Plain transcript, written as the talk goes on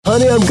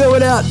Honey, I'm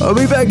going out. I'll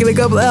be back in a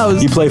couple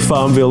hours. You play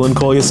Farmville and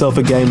call yourself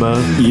a gamer.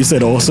 You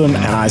said awesome,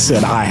 and I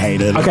said I hate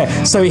it. Okay,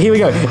 so here we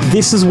go.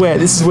 This is where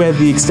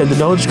the extended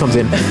knowledge comes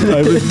in.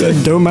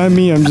 Don't mind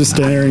me. I'm just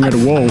staring at a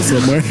wall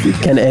somewhere.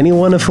 Can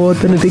anyone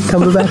afford Benedict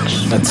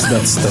Cumberbatch?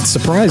 That's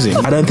surprising.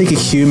 I don't think a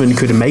human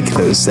could make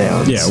those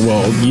sounds. Yeah,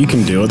 well, you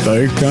can do it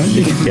though, can't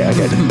you? Yeah,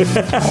 okay.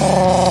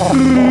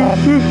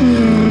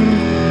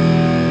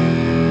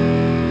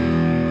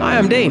 Hi,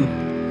 I'm Dean.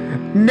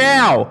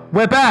 Now,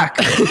 we're back.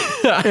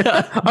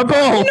 I'm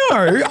Paul. No,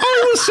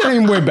 I was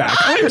saying we're back.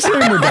 I'm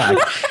saying we're back.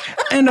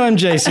 And I'm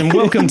Jason.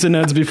 Welcome to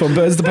Nerds Before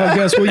Birds, the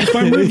podcast where you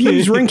find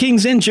reviews,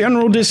 rankings, and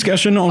general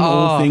discussion on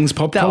all things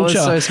pop culture.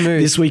 That was so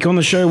smooth. This week on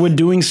the show, we're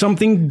doing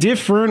something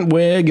different.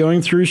 We're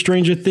going through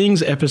Stranger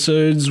Things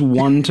episodes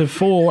 1 to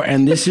 4,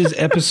 and this is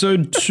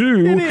episode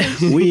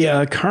 2. We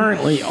are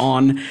currently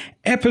on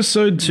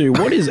episode 2.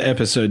 What is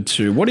episode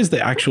 2? What is the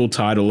actual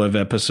title of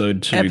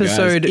episode 2,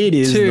 Episode guys? It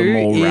is 2 The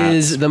Mallrats.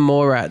 is The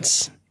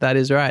Mallrats. That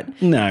is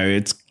right. No,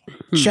 it's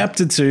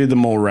chapter 2, The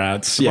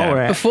Mallrats. Yeah.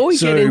 Mallrats. Before we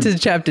get into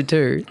chapter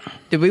 2,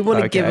 did we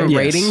want to give a yes.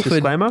 rating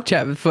Disclaimer?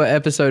 for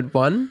episode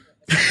 1?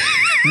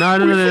 No.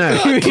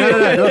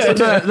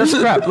 Let's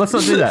scrap. Let's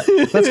not do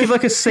that. Let's give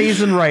like a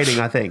season rating,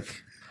 I think.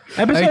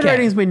 Episode Okay.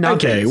 ratings mean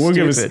nothing. Okay, we'll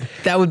give us- Stupid.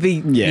 That would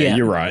be Yeah,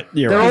 you're right.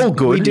 You're They're right. all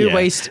good. We do Yeah.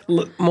 waste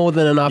more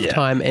than enough Yeah.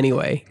 time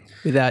anyway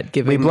without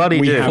giving We bloody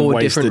We do. have 4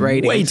 wasted different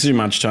ratings. way too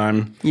much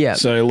time. Yeah.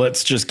 So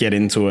let's just get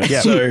into it.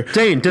 Yeah. So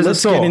Dean, does it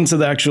let's saw? get into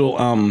the actual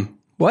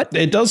What?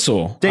 it does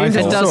saw. Dean, I does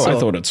thought, it saw? I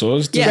thought it saw.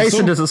 Yeah.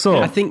 Jason, does it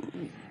saw? I think.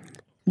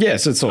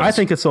 Yes, it saw. I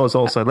think it saws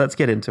also. Let's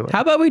get into it.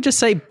 How about we just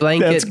say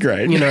blanket? That's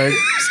great.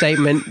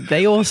 Statement.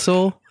 They all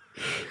saw.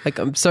 Like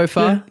so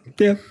far.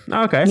 Yeah.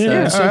 Okay.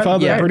 Yeah, so alright. far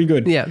they're pretty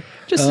good. Yeah.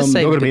 Just to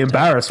say. You're going to be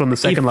embarrassed when the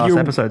second last you're-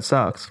 episode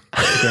sucks.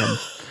 Again.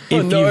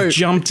 If no. you've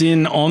jumped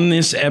in on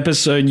this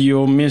episode,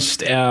 you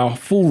missed our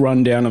full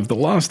rundown of the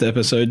last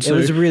episode. So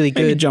was really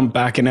maybe good. jump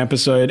back an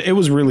episode. It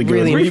was really good.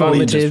 Really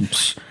informative.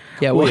 just-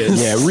 Yeah, it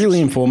was. yeah, really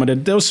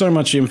informative. There was so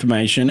much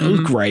information. It was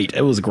great.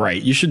 It was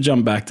great. You should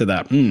jump back to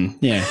that.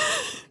 Yeah.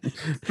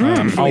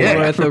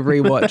 Worth a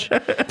rewatch.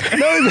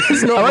 No,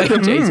 that's not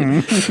like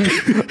Jason.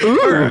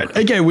 All right.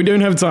 Okay, we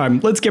don't have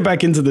time. Let's get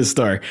back into this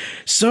story.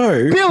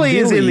 So Billy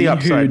is in the who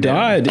upside down.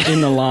 died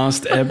in the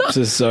last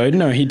episode.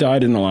 No, he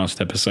died in the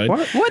last episode.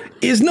 What?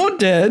 Is not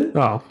dead.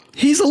 Oh.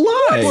 He's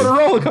alive. What a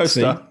roller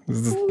coaster.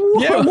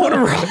 Yeah, what a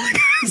roller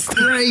coaster.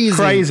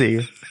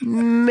 Crazy.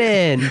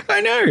 Man,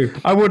 I know.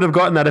 I wouldn't have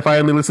gotten that if I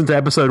only listened to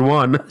episode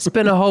 1.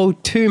 spent a whole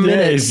 2 Yeah,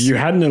 minutes if you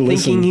hadn't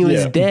listened, thinking he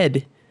was yeah.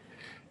 dead.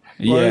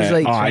 Yeah,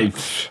 like-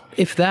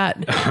 If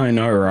that. I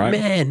know, right?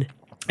 Man.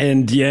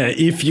 And yeah,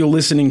 if you're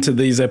listening to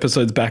these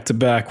episodes back to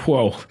back,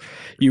 well,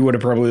 you would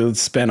have probably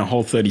spent a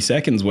whole 30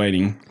 seconds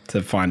waiting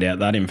to find out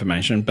that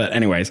information. But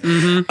anyways,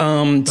 so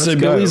go.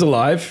 Billy's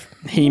alive.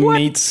 He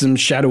meets some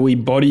shadowy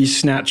body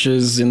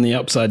snatchers in the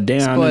Upside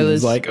Down. And Spoilers.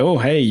 he's like, oh,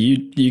 hey,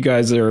 you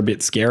guys are a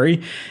bit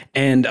scary.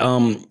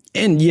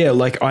 And yeah,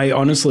 like I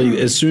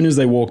honestly, as soon as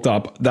they walked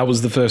up, that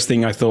was the first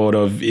thing I thought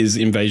of is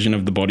Invasion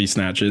of the Body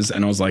Snatchers.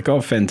 And I was like, oh,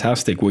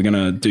 fantastic. We're going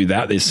to do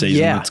that this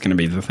season. Yeah. That's going to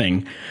be the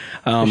thing.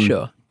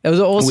 Sure. It was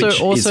also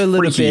Which is a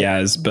little freaky bit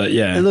as, but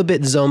yeah. a little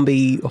bit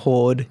zombie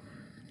horde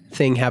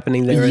thing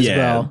happening there as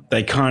well.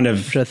 They kind of,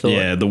 I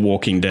thought. The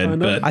Walking Dead,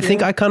 but I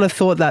think I kind of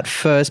thought that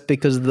first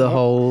because of the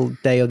whole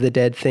Day of the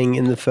Dead thing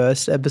in the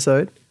first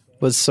episode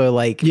was so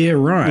like, yeah,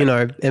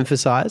 right.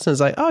 emphasized. And it's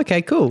like, oh,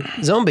 okay, cool.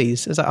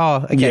 Zombies. It's like,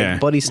 oh, okay, Yeah.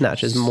 body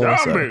snatchers more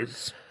so.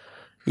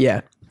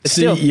 Yeah. But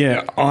See, still,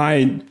 yeah,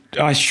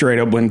 I straight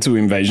up went to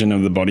Invasion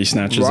of the Body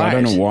Snatchers. I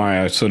don't Right. know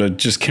why. I sort of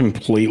just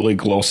completely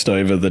glossed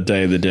over the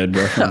Day of the Dead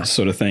reference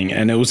sort of thing.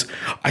 And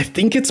I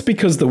think it's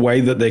because the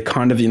way that they're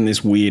kind of in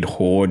this weird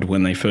horde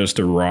when they first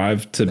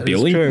arrive to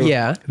Billy. true.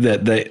 yeah.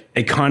 That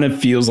it kind of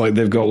feels like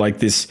they've got like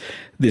this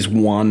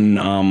one,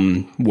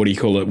 what do you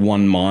call it?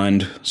 One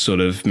mind sort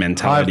of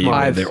mentality. where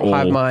Hive, they're all,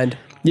 hive mind.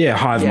 Yeah,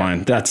 hive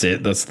mind. That's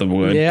it. That's the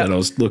word Yeah. that I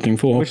was looking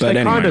for. Which but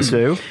they kind of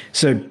anyways, do.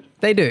 So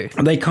They do.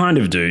 they kind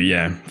of do,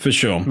 yeah, for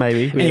sure.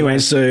 Maybe. Anyway,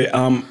 so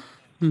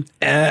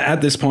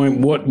at this point,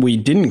 what we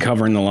didn't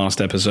cover in the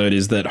last episode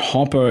is that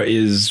Hopper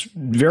is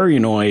very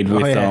annoyed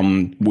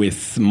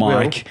with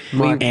Mike,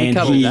 We and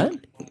covered he. that.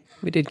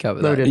 We did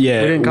cover that.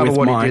 Yeah, We didn't cover with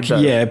what he Mike. did, though.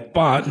 Yeah,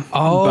 but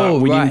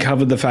we right. didn't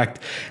cover the fact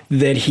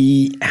that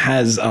he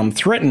has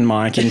threatened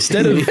Mike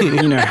instead of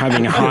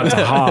having a heart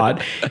to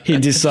heart. He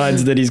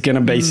decides that he's going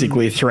to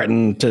basically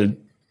threaten to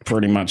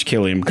pretty much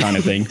kill him, kind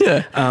of thing.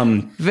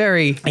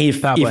 Very, If he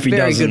very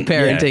doesn't, good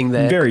parenting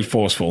there. Very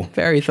forceful.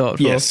 Very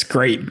thoughtful. Yes,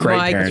 great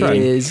Mike parenting.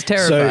 is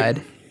terrified.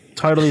 So,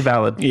 Totally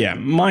valid. yeah,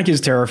 Mike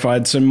is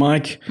terrified. So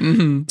Mike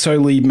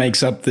totally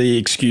makes up the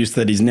excuse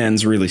that his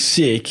nan's really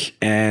sick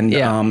and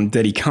Yeah.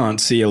 that he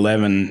can't see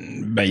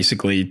 11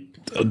 basically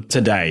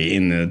today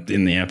in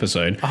the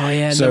episode. Oh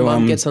yeah, and the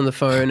mum gets on the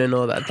phone and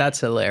all that. That's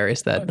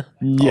hilarious. That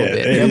yeah,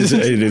 it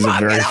is a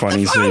very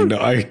funny scene.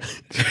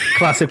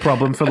 Classic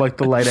problem for like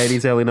the late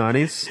 80s, early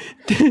 90s.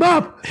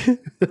 Mom!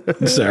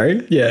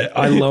 Sorry, yeah,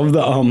 I love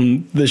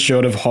the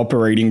shot of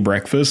Hopper eating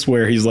breakfast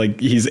where he's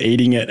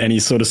eating it and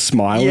he's sort of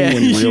smiling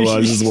when he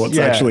realizes what's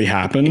actually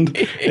happened.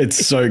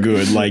 It's so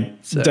good.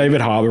 Like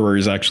David Harbour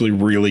is actually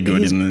really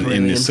good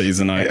in this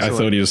season. I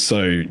thought he was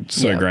so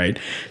great.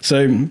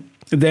 So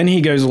then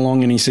he goes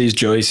along and he sees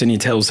Joyce and he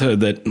tells her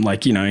that,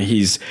 like, you know,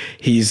 he's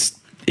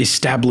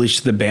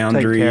established the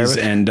boundaries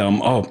and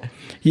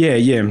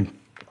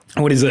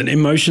what is it?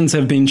 Emotions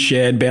have been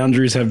shared,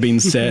 boundaries have been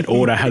set,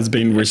 order has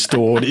been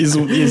restored. Is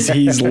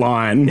his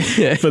line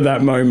for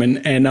that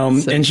moment? And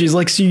and she's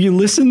like, "So you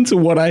listened to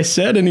what I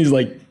said?" And he's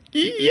like,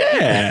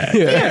 "Yeah,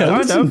 I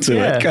listened to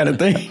it," kind of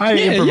thing. I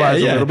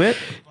improvised a little bit.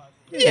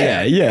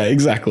 Yeah,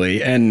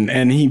 exactly.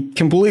 And he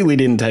completely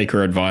didn't take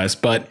her advice,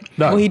 but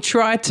well, he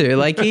tried to.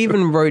 Like, he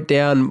even wrote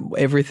down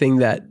everything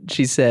that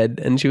she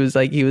said, and she was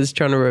like, he was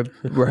trying to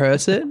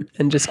rehearse it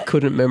and just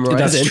couldn't memorize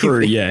that's anything. true.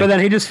 Yeah, but then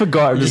he just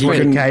forgot and just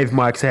went cave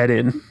Mike's head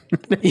in.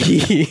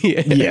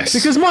 Yes,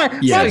 because Mike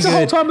the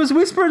whole time was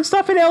whispering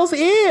stuff in Elle's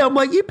ear. I'm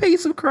like, you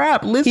piece of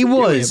crap.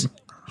 Listen,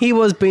 he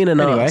was being an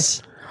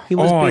ass. He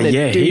was being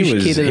a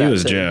douche kid in that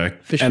was scene,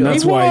 jerk. for sure. And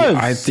that's why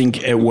I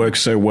think it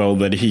works so well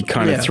that he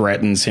kind of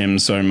threatens him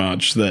so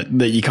much that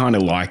you kind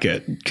of like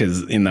it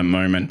because in that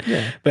moment.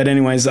 Yeah. But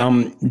anyways,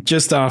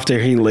 just after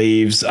he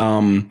leaves,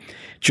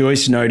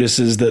 Joyce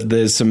notices that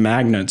there's some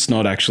magnets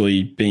not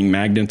actually being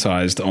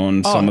magnetized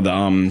on some of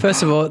the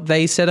First of all,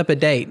 they set up a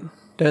date,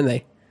 don't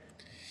they?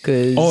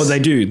 They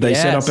do. They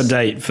set up a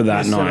date for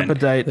that night. Set up a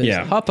date.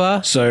 Yeah.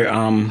 Hopper. So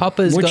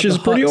Hopper's which got is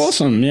the pretty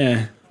hots awesome.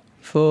 Yeah.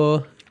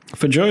 For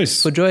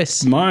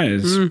Joyce.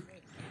 Myers.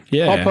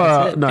 Yeah.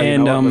 Hopper. No,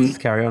 and let's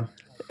carry on.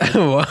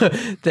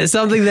 There's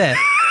something there.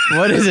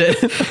 What is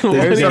it?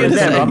 There's something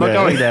there. I'm not there.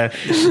 going there.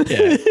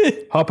 Yeah.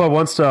 Hopper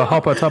wants to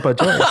hopper topper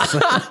Joyce.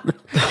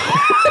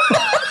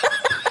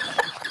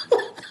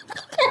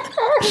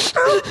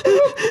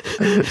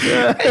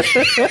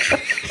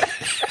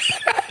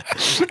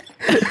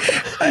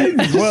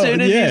 Well, as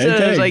soon as you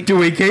said it, I was like, do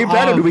we keep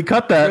that or do we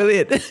cut that?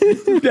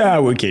 Brilliant. Yeah,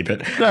 we'll keep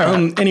it.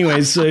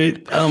 Anyway, so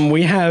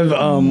we have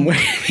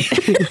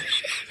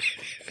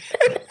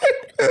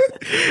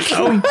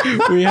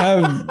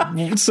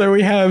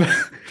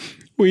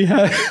we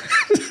have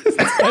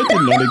I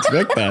did not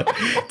expect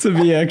that to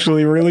be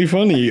actually really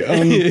funny. I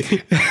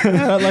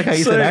don't like how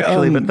you said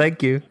actually, but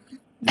thank you.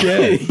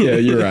 Yeah,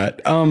 you're right.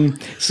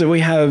 So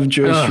we have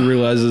Joyce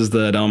realizes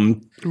that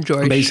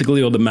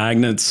basically all the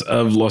magnets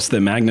have lost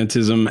their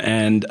magnetism,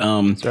 and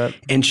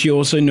and she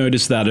also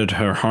noticed that at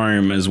her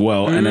home as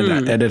well, and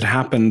it had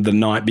happened the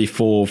night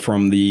before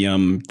from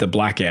the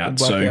blackout.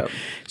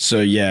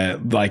 So yeah,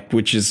 like,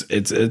 which is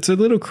it's a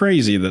little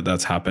crazy that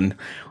that's happened.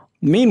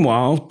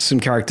 Meanwhile, some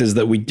characters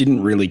that we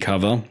didn't really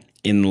cover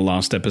in the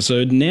last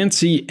episode,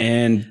 Nancy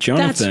and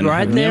Jonathan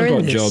have now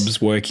got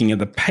jobs working at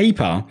the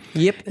paper.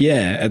 Yep.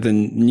 Yeah, at the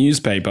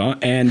newspaper.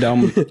 And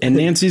and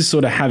Nancy's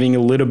sort of having a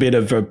little bit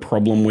of a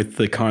problem with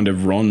the kind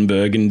of Ron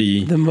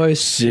Burgundy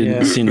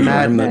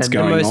syndrome that's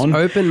going on. The most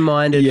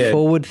open-minded,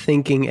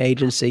 forward-thinking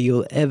agency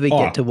you'll ever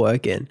get to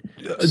work in.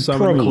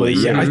 Probably,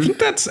 yeah. I think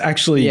that's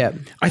actually,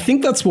 I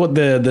think that's what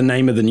the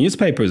name of the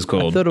newspaper is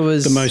called. I thought it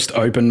was the most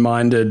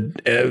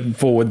open-minded,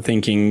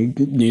 forward-thinking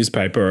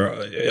newspaper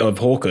of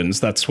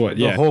Hawkins. That's what,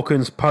 The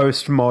Hawkins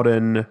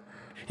postmodern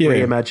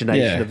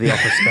reimagination of the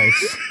office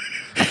space.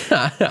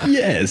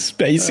 Yes,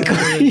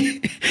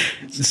 basically.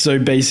 So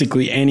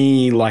basically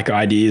any like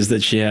ideas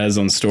that she has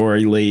on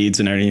story leads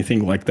and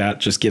anything like that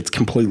just gets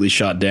completely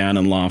shut down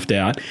and laughed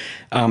out.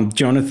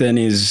 Jonathan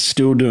is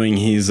still doing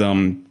his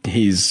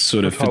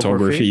sort of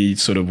photography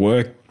sort of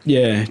work.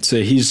 Yeah,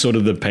 so he's sort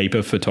of the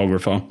paper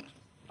photographer.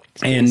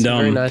 And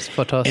very nice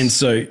photos. And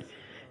so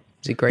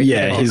he's a great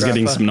he's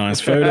getting some nice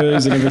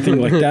photos and everything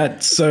like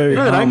that. So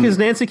because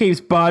Nancy keeps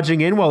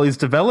barging in while he's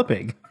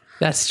developing.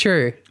 That's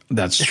true.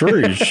 That's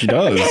true. She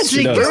does.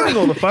 She's doing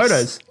all the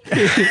photos.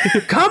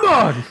 Come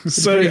on.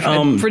 So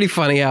pretty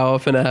funny how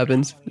often it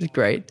happens. It's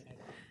great.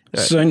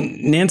 Right. So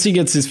Nancy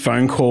gets this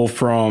phone call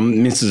from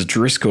Mrs.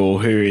 Driscoll,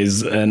 who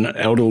is an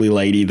elderly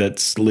lady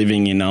that's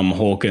living in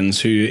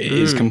Hawkins, who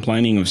is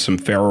complaining of some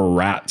feral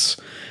rats.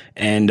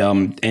 And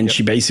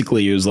she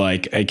basically was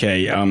like,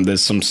 okay,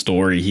 there's some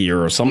story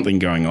here or something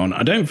going on.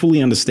 I don't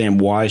fully understand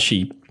why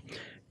she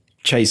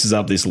chases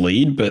up this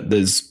lead, but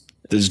there's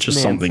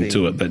just something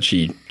to it that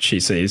she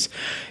sees.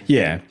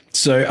 Yeah.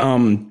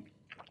 So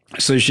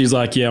so she's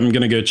like, yeah, I'm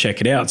going to go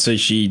check it out. So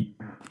she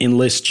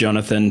enlists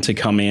Jonathan to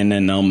come in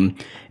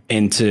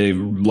and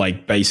to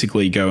like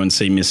basically go and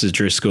see Mrs.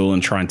 Driscoll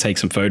and try and take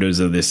some photos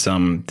of this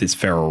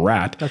feral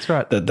rat. That's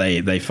right. That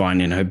they find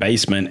in her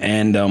basement.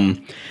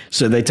 And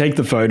so they take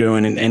the photo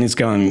and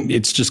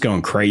it's just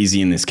going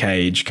crazy in this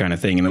cage kind of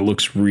thing, and it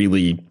looks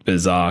really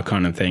bizarre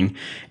kind of thing.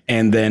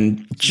 And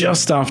then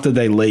just after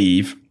they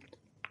leave,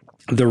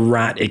 the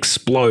rat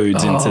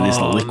explodes into this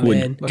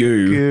liquid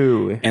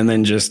goo, and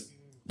then just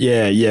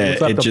Yeah, yeah.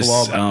 like It the just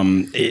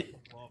blob.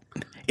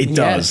 it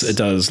does. Yes. It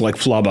does. Like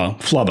flubber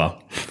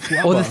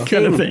Or the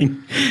kind of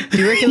thing. thing. Do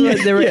you reckon that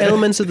there are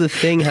elements of the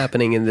thing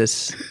happening in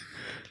this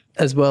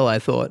as well? I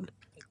thought,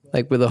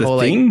 like with the whole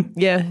Thing?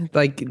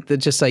 like they're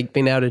just like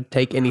being able to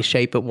take any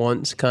shape at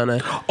once, kind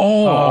of.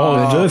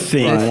 Oh, the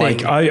thing. The Like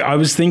Thing. I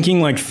was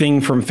thinking like Thing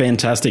from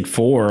Fantastic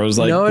Four. I was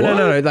like, No,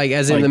 what? like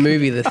as in the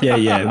movie, the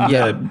thing.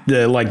 Yeah.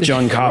 The like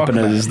John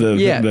Carpenter's the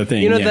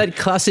thing. You know yeah. that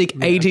classic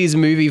 '80s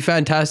movie,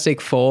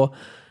 Fantastic Four,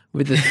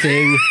 with the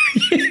thing.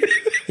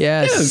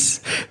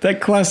 Yes.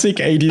 That classic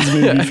 80s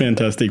movie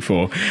Fantastic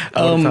Four.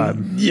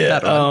 time. Yeah.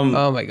 That one.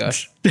 Oh my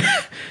gosh.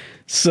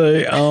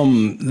 So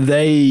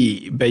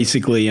they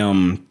basically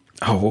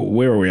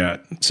where are we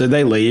at? So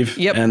they leave.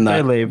 Yep, and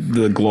they leave.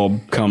 The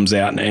glob comes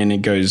out and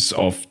it goes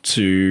off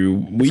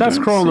to Starts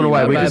crawling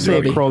away. We bad just see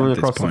it baby. crawling at this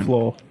across the point.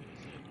 floor.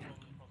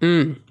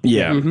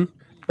 Yeah. Mm-hmm.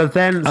 But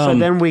then,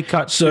 then we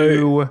cut so-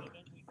 to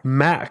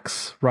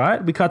Max,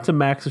 right? We cut to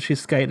Max as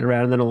she's skating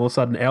around, and then all of a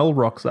sudden, Elle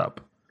rocks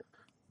up,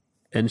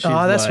 and she's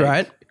That's like-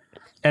 right.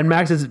 And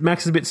Max is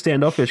a bit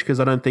standoffish because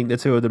I don't think the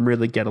two of them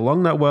really get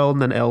along that well. And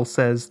then Elle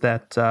says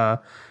that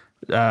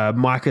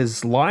Mike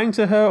is lying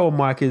to her, or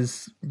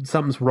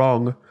something's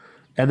wrong.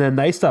 And then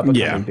they start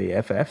becoming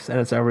BFFs, and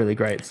it's a really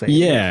great scene.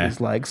 Yeah. She's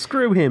like,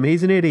 "Screw him,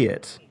 he's an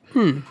idiot."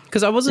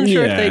 Because I wasn't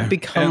sure if Yeah. they'd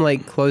become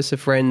like closer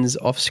friends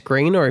off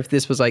screen or if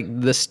this was like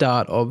the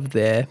start of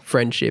their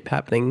friendship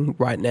happening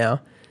right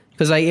now.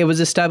 Because like it was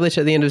established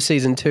at the end of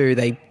season 2,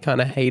 they kind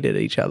of hated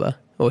each other.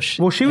 Well,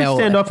 she was Elle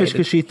standoffish hated-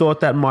 because she thought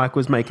that Mike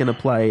was making a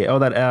play, or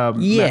that Max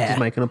was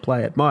making a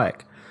play at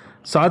Mike.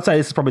 So I'd say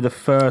this is probably the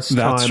first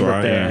That's time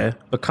right, that they're yeah.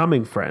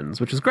 becoming friends,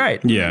 which is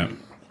great. Yeah.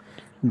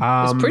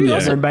 It's pretty yeah.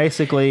 awesome. And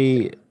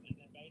basically,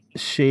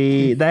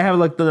 they have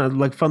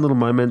like fun little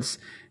moments.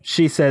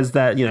 She says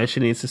that she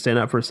needs to stand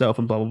up for herself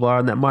and blah blah blah,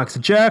 and that Mike's a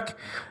jerk,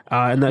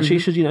 and that she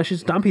should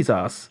she's dump his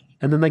ass.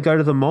 And then they go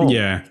to the mall.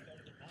 Yeah.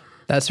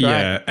 That's right.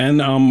 Yeah,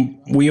 and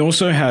we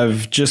also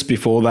have, just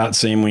before that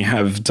scene, we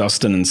have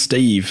Dustin and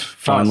Steve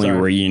finally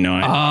sorry.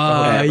 reunite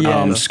at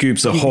yeah.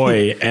 Scoops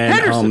Ahoy,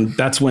 and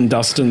that's when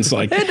Dustin's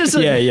like,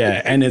 Henderson.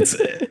 yeah, and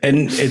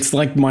it's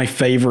like my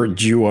favorite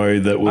duo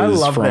that was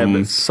love from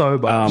them so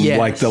much. Yes.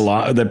 like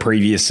the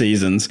previous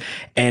seasons,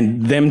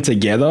 and them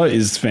together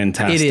is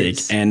fantastic. It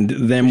is. And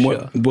then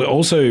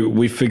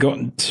we forgot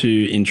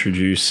to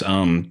introduce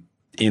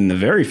in the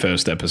very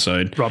first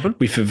episode, Robin?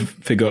 we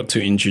forgot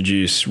to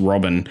introduce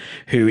Robin,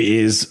 who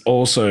is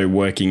also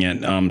working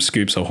at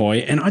Scoops Ahoy,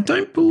 and I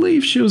don't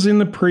believe she was in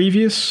the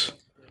previous.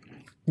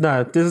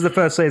 No, this is the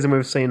first season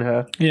we've seen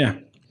her. Yeah.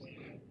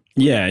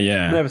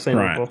 Never seen her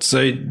right. before.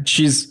 So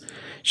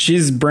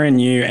she's brand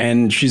new,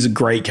 and she's a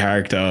great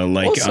character.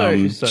 Like Also,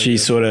 she's so she good.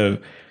 sort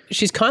of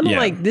She's kind of Yeah.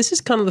 like, this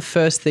is kind of the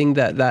first thing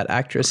that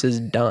actress has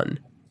done.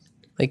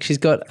 Like she's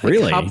got a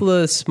Really? couple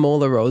of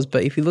smaller roles,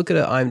 but if you look at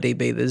her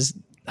IMDb, there's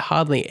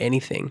hardly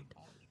anything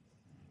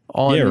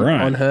on Yeah,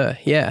 right. on her.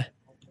 Yeah.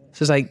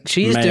 So it's like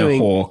she's Maya doing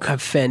Hawke. a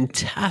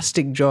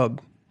fantastic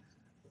job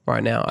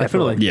right now.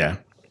 Definitely. I feel. yeah.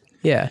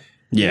 Yeah.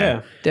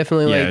 Yeah.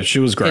 Definitely Yeah, like she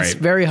was great. It's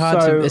very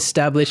hard So- to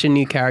establish a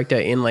new character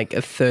in like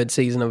a third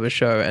season of a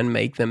show and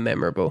make them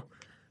memorable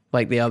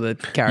like the other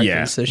characters.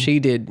 Yeah. So she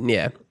did,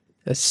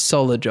 a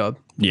solid job.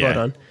 Yeah. Right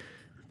on.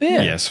 But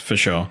yeah. Yes, for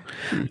sure.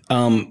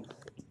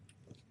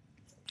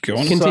 Go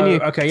on. Continue.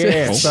 So, okay,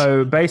 yeah.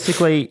 So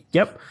basically,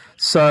 yep.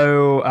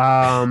 So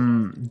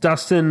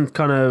Dustin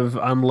kind of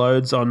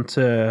unloads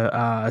onto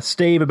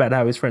Steve about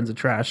how his friends are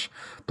trash,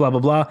 blah, blah,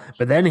 blah.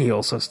 But then he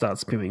also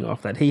starts spewing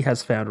off that he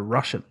has found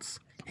Russians.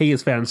 He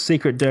has found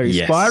secret dirty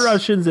Yes. spy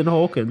Russians in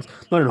Hawkins.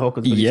 Not in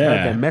Hawkins, but he's Yeah.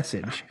 heard their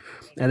message.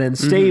 And then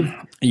Steve,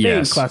 being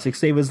Yes. classic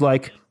Steve, was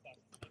like,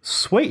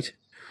 sweet,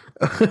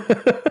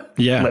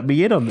 Yeah. let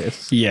me in on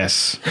this.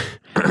 Yes.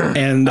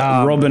 And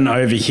Robin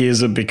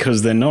overhears it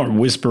because they're not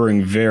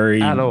whispering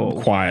very At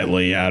all.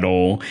 quietly at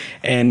all.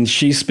 And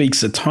she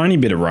speaks a tiny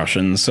bit of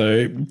Russian,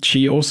 so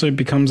she also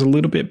becomes a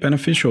little bit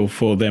beneficial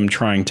for them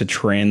trying to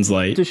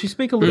translate. Does she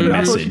speak a little bit?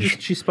 I thought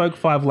message. she spoke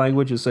 5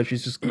 languages, so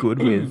she's just good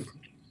with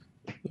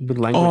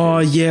languages. Oh,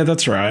 yeah,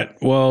 that's right.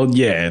 Well,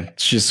 yeah,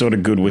 she's sort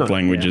of good with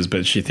languages,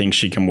 but she thinks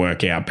she can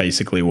work out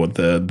basically what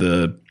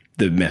the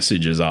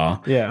messages are,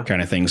 Yeah.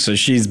 kind of thing. So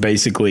she's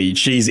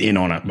in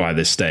on it by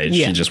this stage.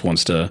 Yeah. She just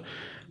wants to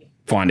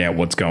find out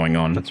what's going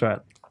on. That's right.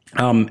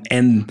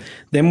 And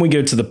then we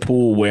go to the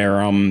pool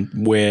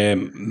where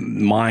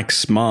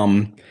Mike's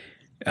mum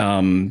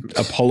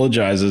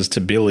apologizes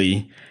to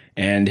Billy,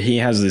 and he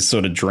has this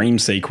sort of dream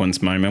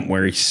sequence moment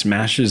where he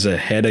smashes her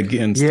head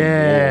against the wall,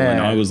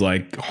 and I was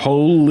like,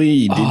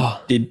 "Holy!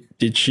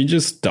 Did she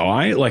just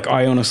die?" Like,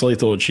 I honestly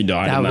thought she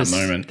died in that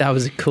moment. That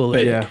was a cool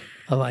edit. yeah.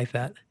 I like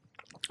that.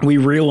 We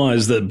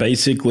realized that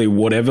basically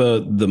whatever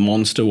the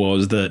monster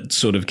was that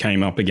sort of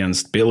came up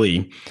against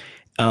Billy,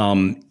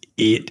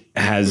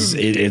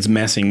 it's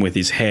messing with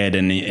his head,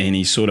 and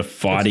he's sort of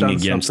fighting done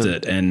against something.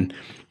 it, and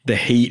the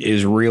heat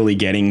is really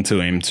getting to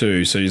him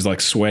too. So he's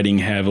like sweating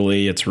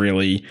heavily. It's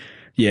really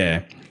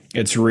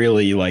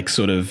like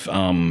sort of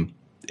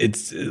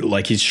it's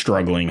like he's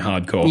struggling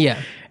hardcore. Yeah.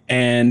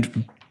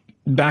 And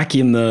back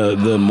in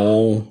the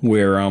mall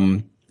where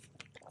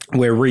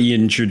we're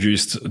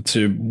reintroduced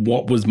to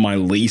what was my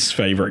least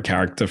favorite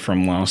character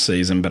from last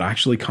season, but I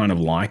actually kind of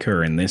like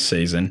her in this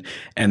season,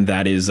 and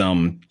that is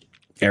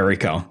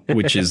Erica,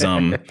 which is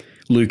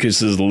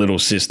Lucas's little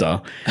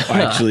sister.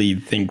 I actually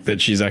think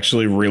that she's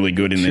actually really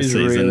good in this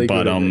season, really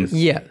but good in this.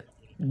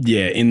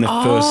 yeah, in the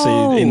first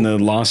in the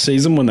last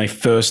season when they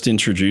first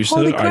introduced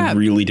Holy her, crap. I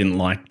really didn't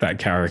like that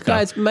character.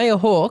 Guys, Maya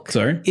Hawke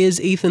Sorry? is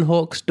Ethan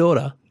Hawke's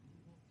daughter.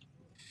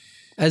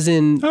 As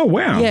in, Oh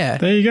wow! Yeah,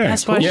 there you go.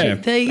 that's why she- Yeah,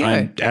 there you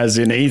go. As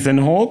in Ethan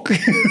Hawke.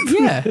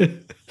 yeah,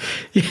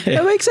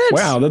 that makes sense.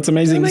 Wow, that's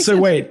amazing. makes So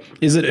sense. wait,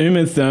 is it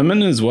Uma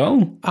Thurman as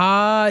well?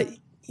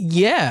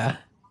 Yeah,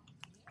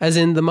 as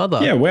in the mother.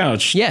 Yeah. Wow.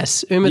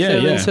 Yes, Uma Yeah,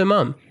 Thurman's yeah. her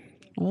mum.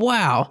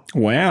 Wow.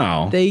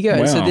 Wow. There you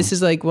go. So Wow. this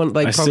is like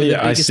probably the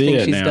biggest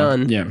thing she's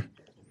done. Yeah.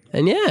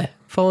 And yeah,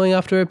 following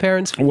after her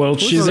parents. Well,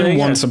 she's there in you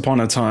go. Once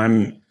Upon a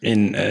Time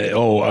in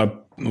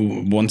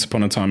Once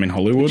Upon a Time in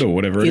Hollywood or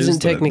whatever it is.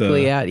 Isn't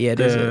technically out yet,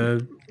 is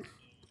it?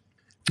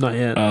 Not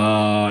yet.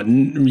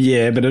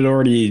 Yeah, but it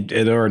already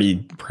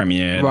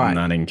premiered Right. and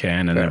that in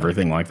Cannes and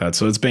everything like that.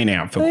 So it's been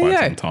out for There you quite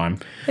go. some time.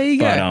 There you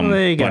go. But,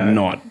 There you but go.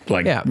 not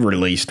like Yeah.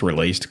 released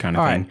kind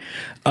of All thing.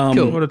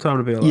 Cool. What a time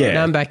to be alive. Yeah.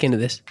 Now I'm back into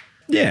this.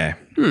 Yeah.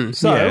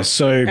 So, Yeah.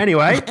 So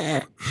anyway,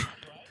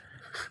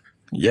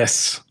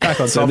 yes. back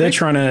on So they're topic.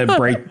 trying to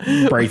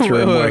break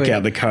through and Wait, work wait.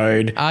 out the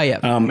code. Yeah.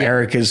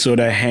 Erica's sort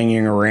of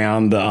hanging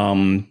around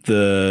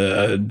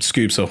the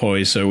Scoops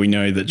Ahoy, so we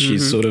know that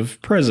she's sort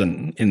of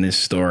present in this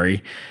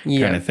story,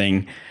 Yeah. kind of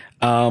thing.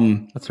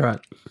 That's right.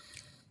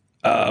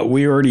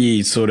 We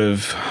already sort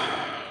of.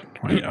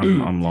 Wait,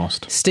 I'm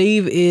lost.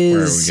 Steve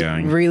is Where are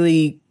we going?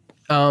 really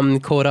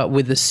caught up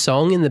with the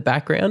song in the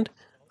background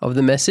of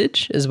the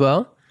message as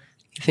well.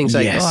 He thinks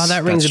like, Yes, oh,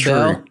 that rings a that's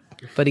bell,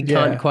 true. but he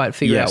can't quite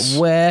figure Yes. out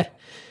where.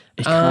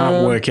 You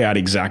can't work out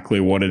exactly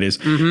what it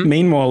is.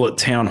 Meanwhile, at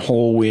town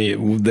hall,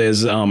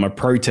 there's a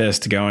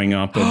protest going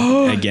up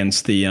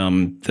against the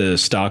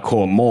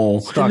Starcourt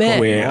Mall, mayor.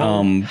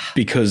 where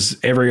because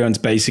everyone's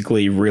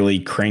basically really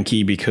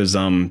cranky because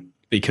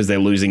they're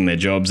losing their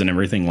jobs and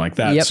everything like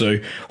that. Yep. So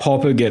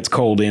Hopper gets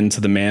called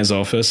into the mayor's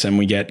office, and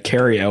we get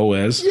Carrie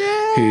Elwes,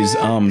 who's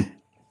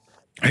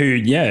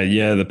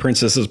the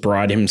Princess's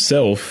Bride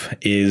himself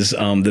is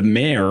the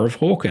mayor of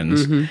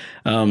Hawkins.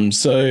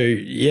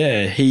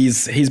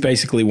 He's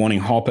basically wanting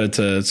Hopper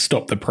to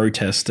stop the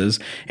protesters.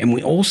 And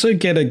we also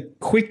get a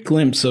quick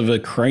glimpse of a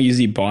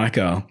crazy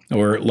biker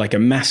or like a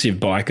massive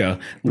biker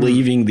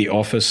leaving the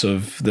office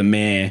of the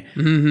mayor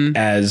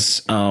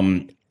as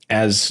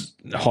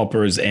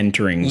Hopper is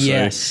entering.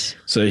 Yes.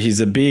 So he's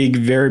a big,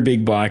 very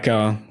big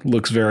biker,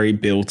 looks very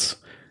built.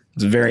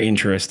 It's very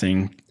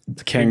interesting.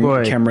 The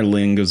boy. camera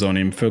lingers on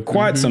him for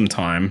quite some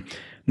time.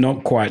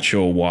 Not quite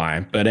sure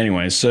why. But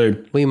anyway, so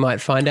We might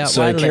find out why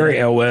so later. Carrie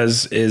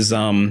Elwes is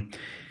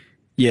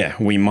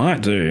we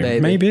might do.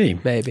 Maybe.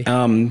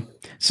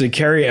 So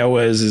Carrie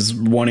Elwes is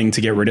wanting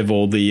to get rid of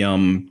all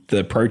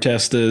the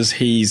protesters.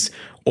 He's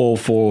all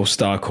for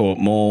Starcourt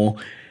Mall.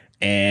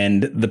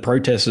 And the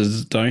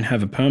protesters don't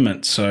have a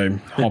permit, so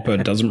Hopper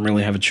doesn't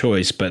really have a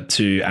choice but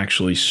to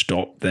actually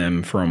stop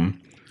them from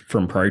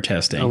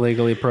protesting.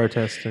 Illegally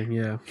protesting,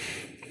 yeah.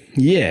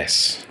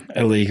 Yes,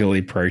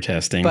 illegally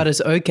protesting. But it's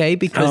okay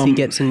because he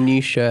gets a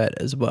new shirt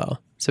as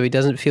well. So he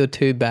doesn't feel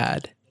too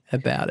bad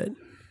about it.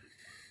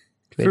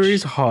 For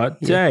his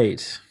hot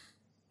date.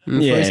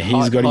 yeah, his he's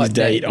hot, got his hot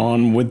date date.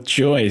 on with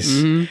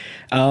Joyce.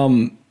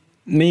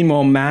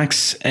 Meanwhile,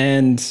 Max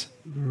and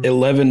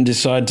 11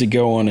 decide to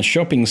go on a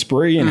shopping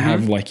spree and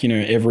have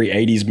every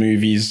 80s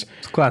movies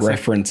classic.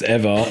 reference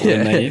ever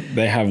when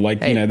they have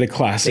the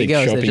classic there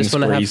you go, so shopping just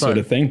wanna spree have sort fun.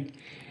 of thing.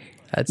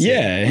 That's it.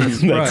 Yeah,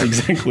 that's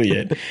exactly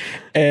it.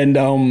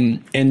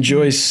 And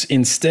Joyce,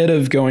 instead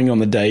of going on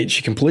the date,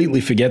 she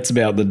completely forgets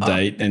about the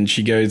date and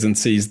she goes and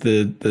sees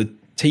the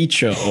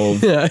teacher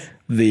of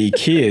the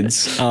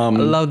kids. I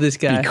love this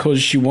guy.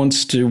 because she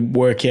wants to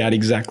work out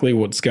exactly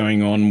what's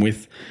going on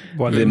with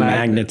What, the the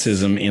magnets?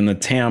 magnetism in the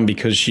town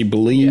because she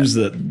believes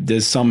that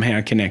there's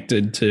somehow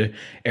connected to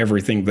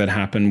everything that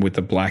happened with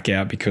the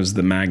blackout because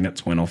the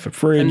magnets went off a And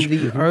fridge.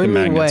 the only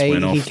magnets way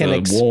went he off can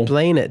the wall.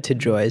 explain it to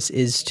Joyce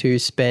is to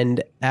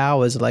spend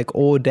hours, like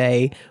all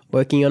day,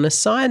 working on a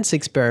science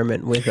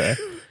experiment with her.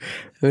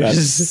 Which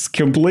is That's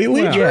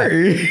completely yeah,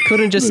 true.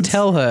 couldn't just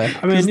tell her.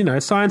 I mean,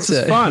 science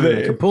is fun.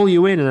 It can pull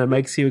you in and it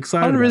makes you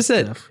excited about 100%.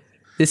 stuff.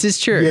 This is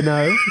true. You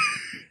know?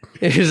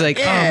 It was like,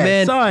 oh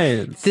man,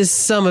 Science. this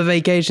summer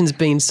vacation's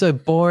been so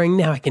boring.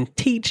 Now I can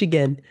teach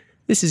again.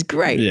 This is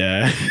great.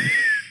 Yeah.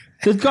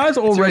 The guy's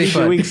already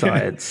fun. doing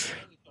science.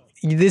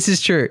 This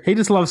is true. He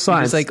just loves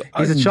science. like,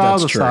 He's a child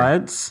that's of true.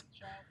 science.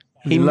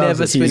 He loves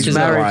never it. switches He's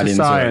up. married Right to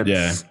into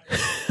it,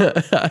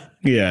 science.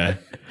 Yeah.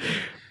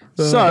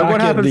 So Back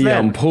what at happens the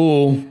then?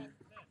 pool,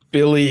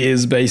 Billy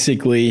is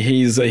basically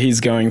he's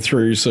going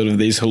through sort of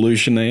these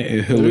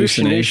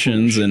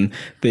hallucinations and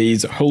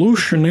these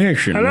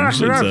hallucinations.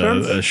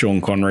 It's a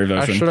Sean Connery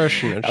version.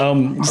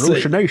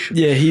 Hallucination.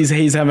 Yeah,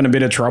 he's having a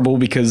bit of trouble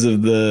because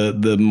of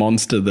the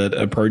monster that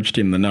approached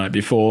him the night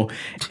before,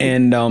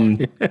 and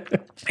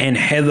and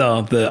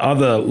Heather, the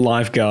other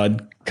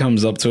lifeguard,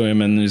 comes up to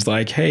him and is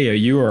like, "Hey, are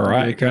you all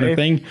right?" kind of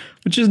thing,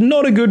 which is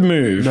not a good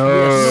move.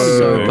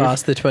 So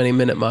past the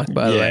 20-minute mark,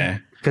 by the way.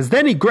 Because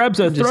then he grabs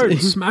her throat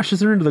and smashes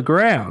her into the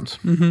ground.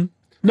 Mm-hmm.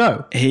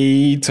 No.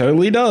 He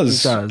totally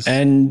does. He does.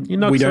 And He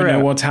knocks we don't her know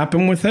out. what's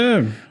happened with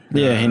her.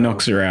 Yeah, he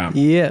knocks her out.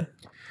 Yeah.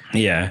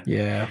 Yeah.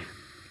 Yeah.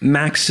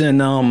 Max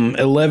and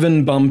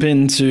 11 bump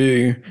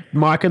into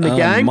Mike and the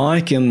gang?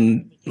 Mike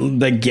and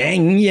the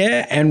gang,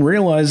 yeah, and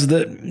realize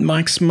that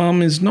Mike's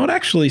mum is not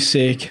actually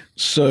sick.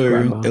 So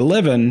Grandma.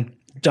 11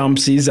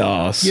 dumps his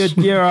ass.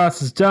 Your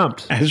ass is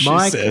dumped. as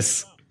Mike, she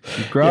says.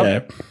 grub. Yeah.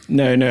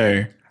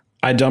 No.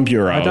 I dump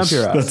your ass. dump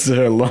your ass. That's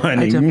her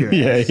lining. I dump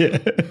your ass.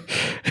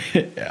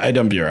 Yeah. I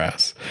dump your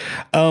ass.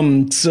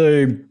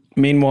 So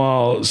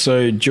meanwhile,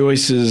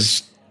 Joyce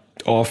is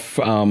off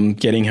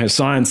getting her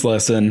science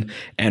lesson,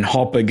 and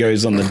Hopper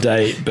goes on the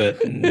date, but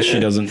she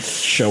doesn't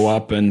show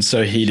up, and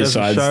so he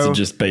decides to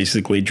just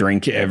basically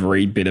drink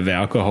every bit of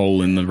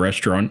alcohol in the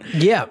restaurant.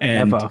 Yeah.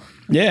 And Ever.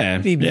 yeah,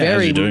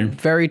 as you do.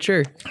 Very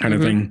true. Kind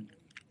of thing.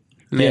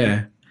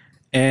 Yeah.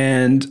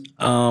 And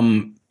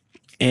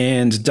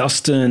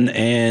Dustin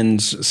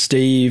and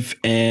Steve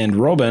and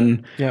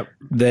Robin, Yep.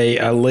 they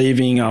are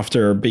leaving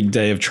after a big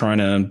day of trying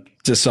to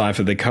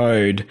decipher the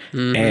code.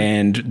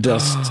 And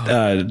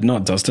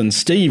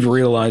Steve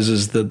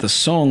realizes that the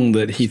song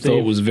that he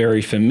thought was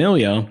very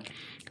familiar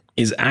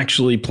is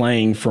actually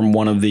playing from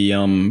one of the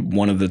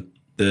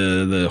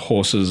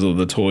horses or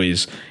the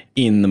toys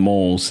in the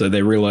mall. So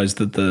they realize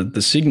that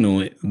the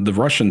signal, the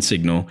Russian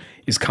signal,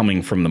 is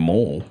coming from the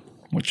mall,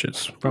 which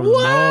is From the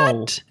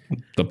mall.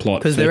 the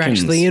plot. Because they're thickens.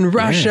 actually in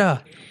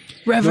Russia.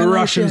 Revolution. The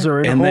Russians are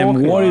in And then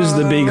Hawkeye. what is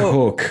the big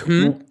hook?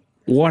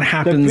 What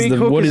happens? big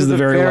hook What is is the at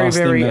the very very, last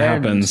thing very that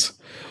end. happens?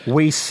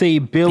 We see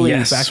Billy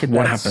Yes, back at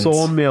what that happens?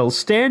 sawmill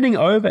standing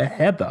over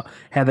Heather.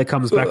 Heather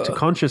comes back to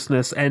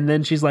consciousness, and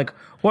then she's like,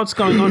 what's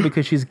going on?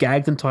 Because she's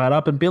gagged and tied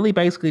up. And Billy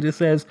basically just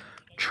says,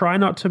 try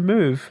not to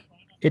move.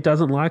 It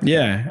doesn't like me.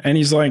 Yeah, and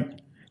he's like,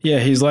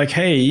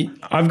 hey,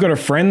 I've got a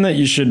friend that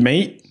you should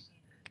meet.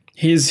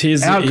 Here's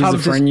Out a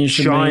comes friend you this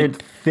should giant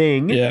meet.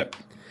 thing. Yeah,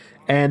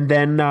 And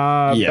then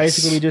Yes.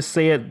 basically we just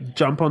see it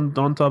jump on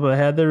top of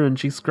Heather, and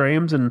she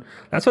screams, and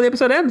that's how the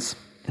episode ends.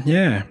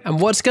 yeah, And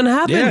what's going to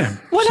happen? Yeah,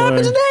 What so-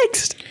 happens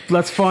next?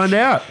 Let's find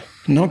out.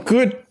 not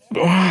good.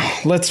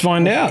 Let's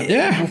find out.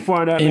 Yeah, We'll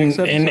find out in next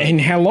episode. in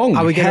how long?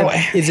 Are we gonna?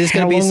 How- Is this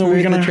going how to be a long are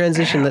we smooth gonna-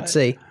 transition? Let's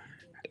see.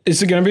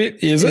 Is it going to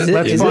be? Is it?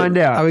 Let's Is find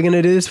it? out. Are we going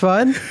to do this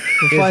fine?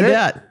 We'll find it?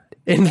 out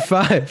in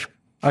 5,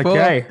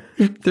 Okay.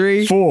 4,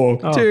 3,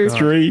 4, 2,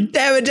 3,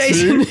 Damn it,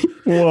 Jason.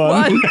 1.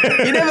 1.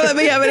 You never let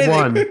me have anything.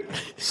 One.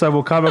 So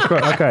we'll come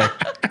across. Okay.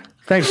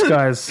 Thanks,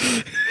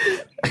 guys.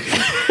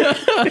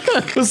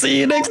 We'll see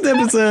you next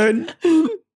episode.